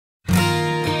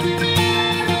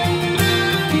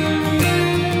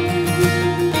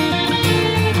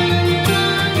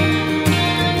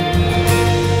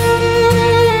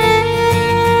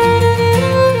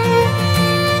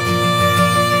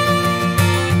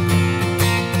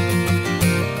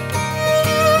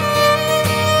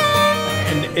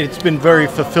it's been very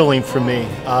fulfilling for me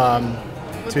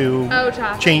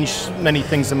to change many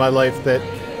things in my life that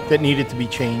needed to be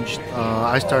changed.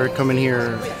 I started coming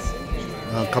here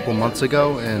a couple months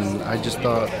ago, and I just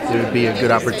thought it would be a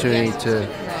good opportunity to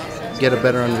get a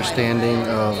better understanding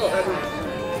of,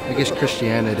 I guess,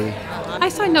 Christianity. I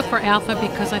signed up for Alpha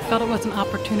because I felt it was an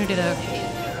opportunity to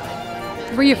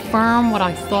reaffirm what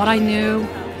I thought I knew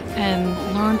and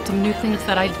learn some new things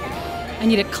that I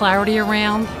needed clarity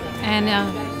around, and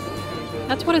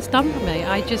that's what it's done for me.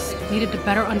 I just needed a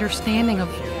better understanding of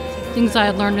things I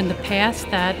had learned in the past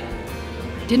that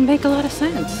didn't make a lot of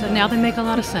sense, and now they make a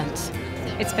lot of sense.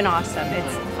 It's been awesome.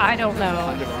 I don't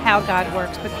know how God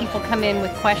works, but people come in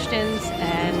with questions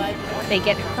and they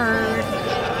get heard.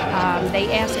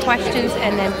 They ask questions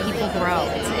and then people grow.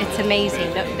 It's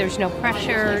amazing. There's no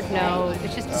pressure,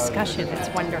 it's just discussion. It's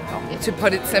wonderful. To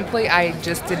put it simply, I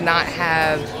just did not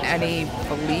have any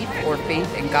belief or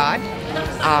faith in God.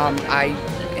 I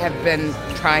have been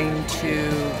trying to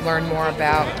learn more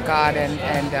about God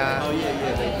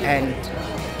and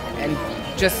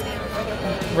just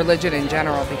religion in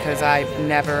general, because I've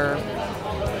never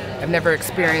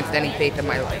experienced any faith in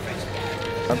my life.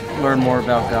 I've learned more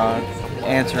about God,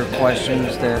 answer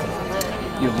questions that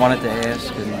you wanted to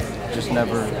ask and just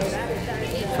never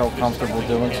felt comfortable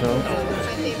doing so.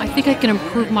 I think I can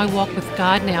improve my walk with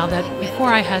God now that before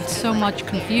I had so much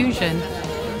confusion,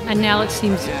 and now it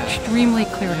seems extremely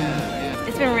clear to me.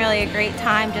 It's been really a great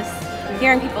time just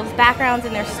hearing people's backgrounds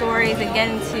and their stories and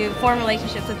getting to form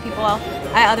relationships with people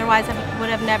I otherwise would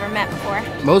have never met before.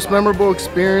 Most memorable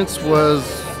experience was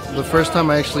the first time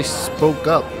I actually spoke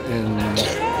up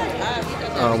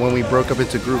when we broke up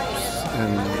into groups,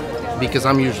 and because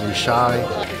I'm usually shy.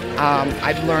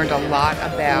 I've learned a lot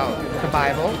about the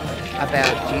Bible,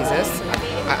 about Jesus.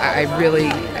 I really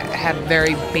have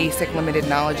very basic, limited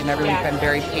knowledge, and everyone's been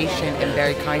very patient and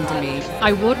very kind to me.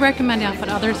 I would recommend Alpha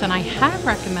to others, and I have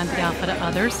recommended Alpha to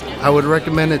others. I would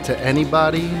recommend it to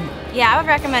anybody. Yeah, I would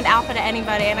recommend Alpha to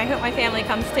anybody, and I hope my family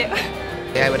comes too.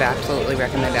 Yeah, I would absolutely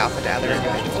recommend Alpha to other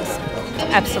individuals.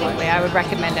 Absolutely. I would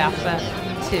recommend Alpha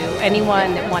to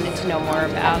anyone that wanted to know more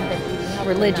about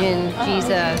religion,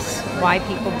 Jesus, why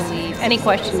people believe. Any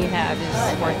question you have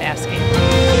is worth asking.